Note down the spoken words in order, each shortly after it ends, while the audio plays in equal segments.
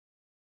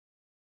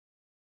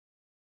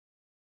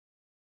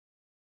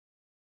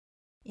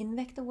In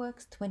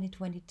Vectorworks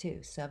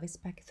 2022 Service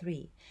Pack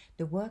 3,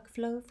 the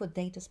workflow for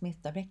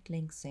Datasmith Direct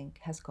Link Sync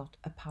has got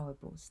a power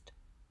boost.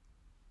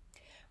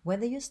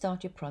 Whether you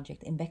start your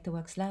project in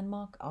Vectorworks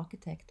Landmark,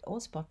 Architect or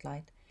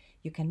Spotlight,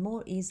 you can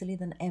more easily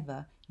than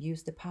ever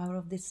use the power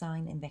of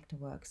design in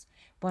Vectorworks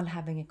while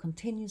having a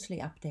continuously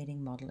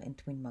updating model in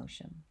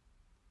Twinmotion.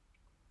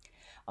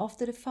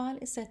 After the file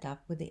is set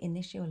up with the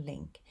initial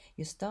link,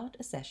 you start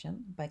a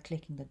session by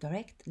clicking the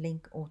Direct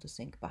Link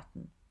Autosync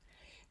button.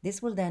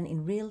 This will then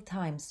in real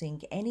time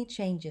sync any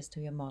changes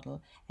to your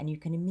model and you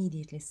can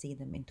immediately see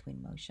them in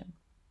Twinmotion.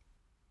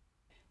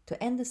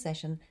 To end the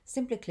session,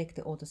 simply click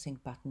the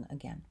Autosync button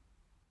again.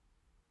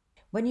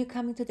 When you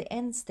come into the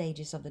end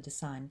stages of the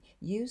design,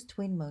 use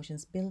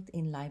Twinmotion's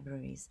built-in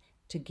libraries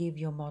to give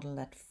your model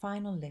that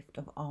final lift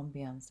of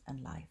ambience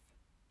and life.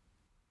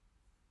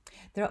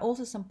 There are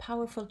also some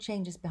powerful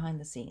changes behind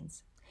the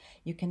scenes.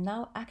 You can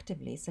now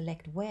actively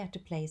select where to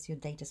place your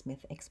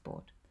Datasmith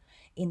export.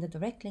 In the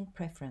Direct Link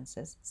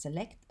preferences,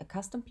 select a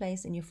custom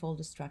place in your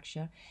folder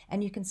structure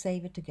and you can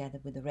save it together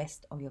with the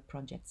rest of your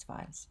project's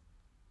files.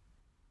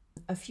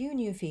 A few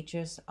new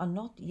features are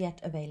not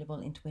yet available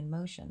in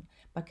Twinmotion,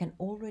 but can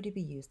already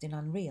be used in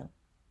Unreal.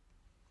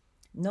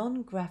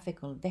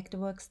 Non-graphical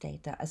Vectorworks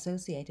data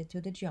associated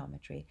to the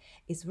geometry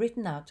is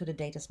written out to the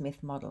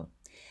Datasmith model.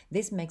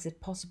 This makes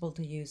it possible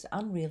to use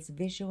Unreal's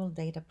visual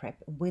data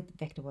prep with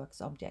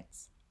Vectorworks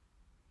objects.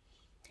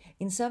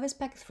 In Service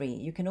Pack 3,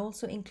 you can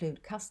also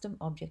include custom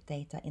object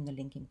data in the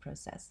linking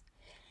process.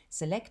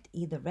 Select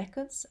either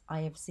records,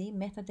 IFC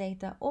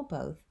metadata or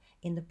both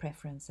in the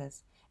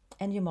preferences,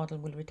 and your model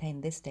will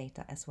retain this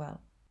data as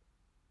well.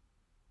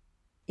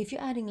 If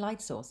you're adding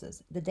light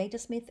sources, the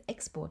Datasmith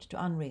export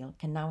to Unreal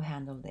can now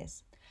handle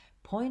this.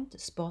 Point,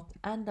 spot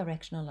and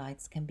directional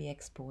lights can be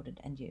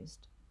exported and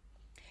used.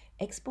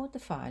 Export the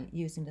file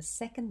using the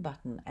second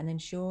button and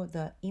ensure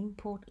the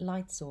Import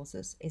Light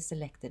Sources is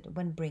selected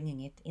when bringing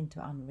it into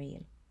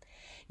Unreal.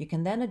 You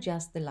can then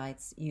adjust the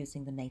lights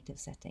using the native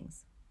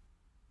settings.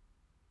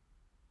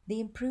 The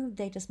improved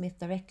Datasmith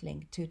Direct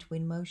Link to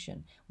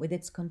Twinmotion with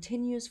its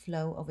continuous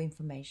flow of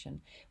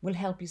information will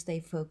help you stay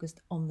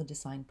focused on the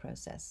design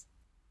process.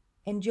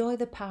 Enjoy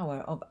the power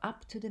of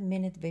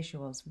up-to-the-minute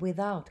visuals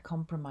without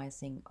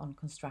compromising on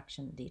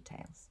construction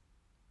details.